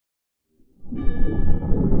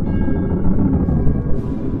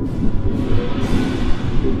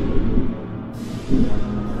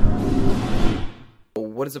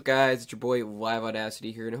What is up, guys? It's your boy Live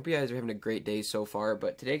Audacity here, and I hope you guys are having a great day so far.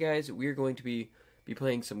 But today, guys, we are going to be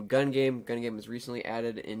playing some gun game. Gun game was recently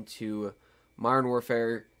added into Modern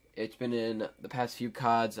Warfare. It's been in the past few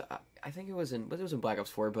CODs. I think it was in Black Ops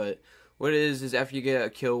 4. But what it is after you get a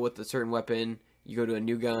kill with a certain weapon, you go to a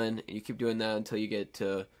new gun, and you keep doing that until you get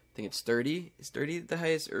to, I think it's 30. Is 30 the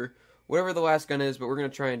highest, or whatever the last gun is? But we're gonna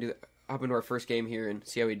try and hop into our first game here and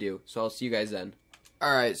see how we do. So I'll see you guys then.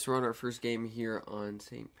 Alright, so we're on our first game here on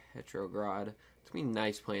St. Petrograd. It's gonna be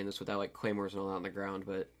nice playing this without like claymores and all that on the ground,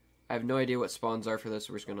 but I have no idea what spawns are for this,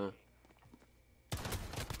 so we're just gonna...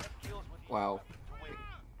 Wow.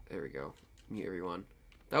 There we go. Meet everyone.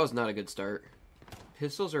 That was not a good start.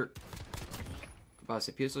 Pistols are... I'm about to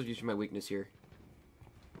say, pistols are usually my weakness here.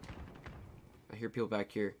 I hear people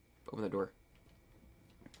back here. Open the door.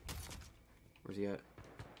 Where's he at?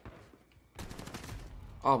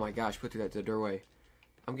 Oh my gosh, put through that to the doorway.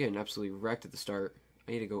 I'm getting absolutely wrecked at the start.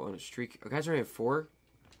 I need to go on a streak. Oh, guys are only at 4?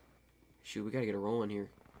 Shoot, we gotta get a roll in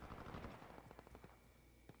here.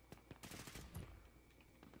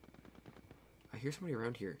 I hear somebody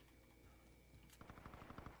around here.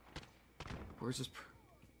 Where's this?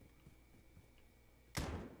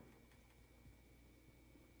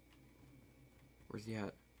 Where's he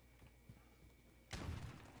at?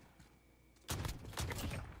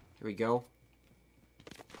 Here we go.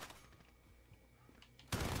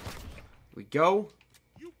 We go.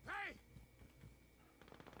 You pay.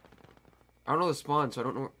 I don't know the spawn, so I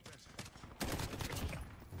don't know.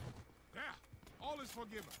 Yeah, all is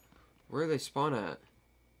forgiven. Where do they spawn at?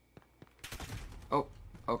 Oh,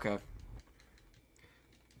 okay.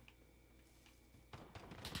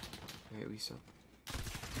 Alright, we saw.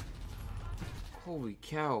 Holy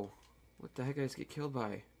cow! What the heck did I just get killed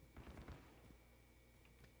by?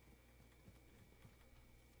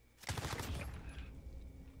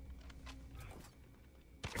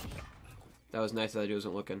 That was nice that I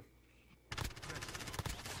wasn't looking.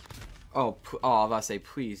 Oh, I was about to say,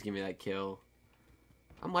 please give me that kill.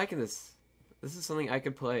 I'm liking this. This is something I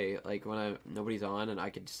could play, like, when nobody's on, and I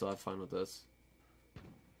could still have fun with this.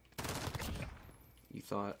 You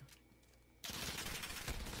thought.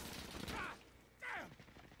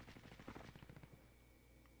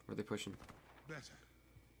 Where are they pushing? Better.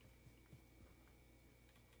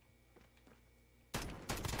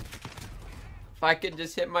 If I could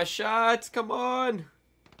just hit my shots, come on!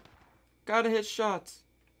 Gotta hit shots.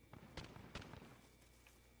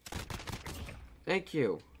 Thank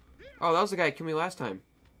you. Oh, that was the guy who killed me last time.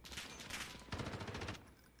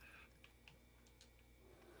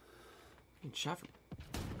 Getting shot from...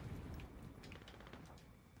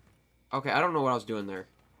 Okay, I don't know what I was doing there.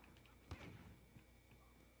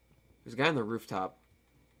 There's a guy on the rooftop.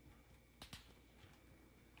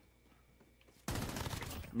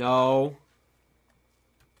 No.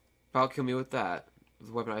 About kill me with that. With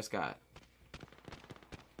the weapon I just got.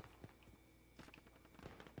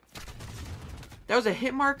 That was a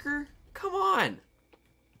hit marker? Come on!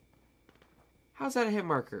 How's that a hit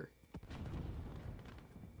marker?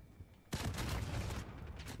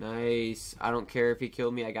 Nice. I don't care if he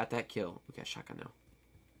killed me. I got that kill. We got a shotgun now.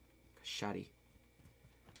 Shotty.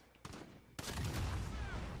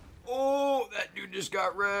 Oh, that dude just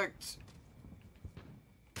got wrecked.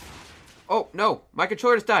 Oh, no. My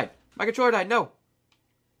controller just died. My controller died. No.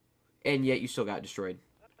 And yet you still got destroyed.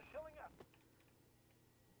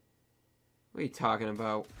 What are you talking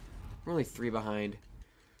about? We're only 3 behind.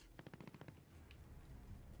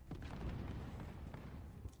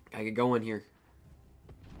 I could go in here.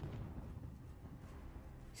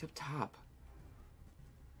 He's up top.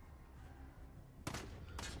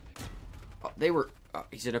 Oh, they were... Oh,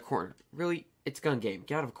 he's in a corner. Really? It's gun game.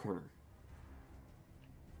 Get out of a corner.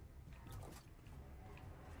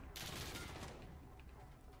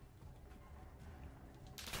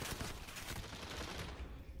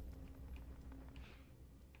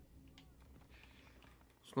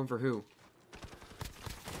 Going for who?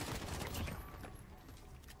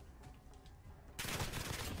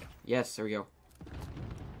 Yes, there we go.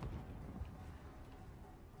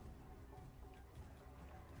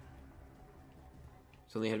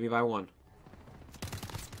 It's only ahead of me by 1.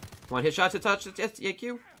 Come on, hit shots to touch. Yes,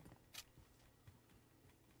 EQ.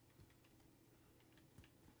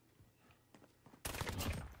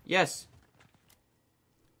 Yes.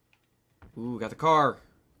 Ooh, got the car.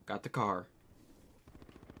 Got the car.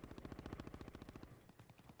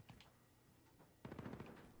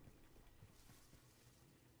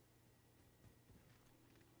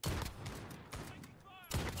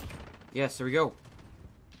 Yes, there we go.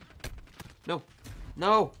 No.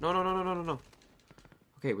 No. No, no, no, no, no, no, no.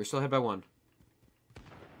 Okay, we're still ahead by 1.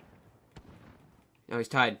 Oh, he's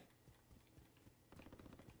tied.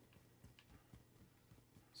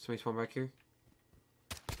 Somebody spawn back here.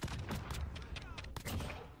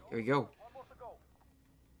 There we go.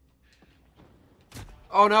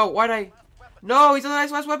 Oh no, why'd I... No, he's on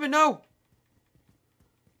the last weapon, no!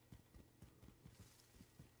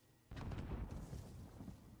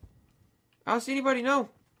 I don't see anybody, no.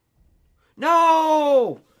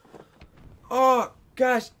 No! Oh,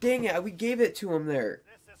 gosh, dang it, we gave it to him there.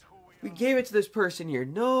 We gave it to this person here,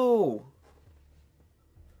 no!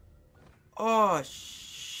 Oh,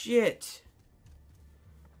 shit.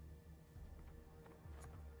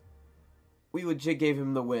 We legit gave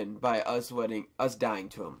him the win by us dying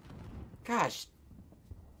to him. Gosh,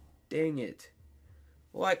 dang it.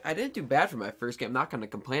 Well, I didn't do bad for my first game. I'm not going to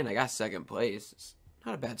complain. I got second place. It's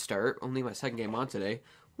not a bad start. Only my second game on today.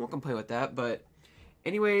 Won't complain with that. But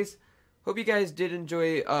anyways, hope you guys did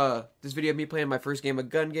enjoy this video of me playing my first game, a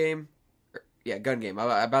gun game. Yeah, gun game.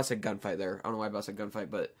 I about said gunfight there. I don't know why I about said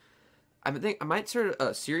gunfight, but I think I might start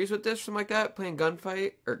a series with this, something like that. Playing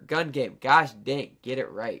gunfight or gun game. Gosh dang, get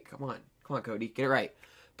it right. Come on, Cody, get it right.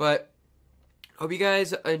 But hope you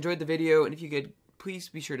guys enjoyed the video, and if you could, please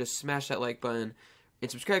be sure to smash that like button and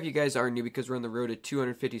subscribe if you guys are new, because we're on the road to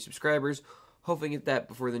 250 subscribers. Hopefully get that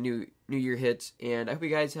before the new year hits. And I hope you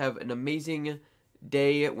guys have an amazing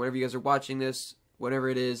day whenever you guys are watching this, whatever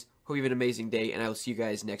it is. Hope you have an amazing day, and I will see you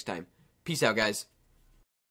guys next time. Peace out, guys.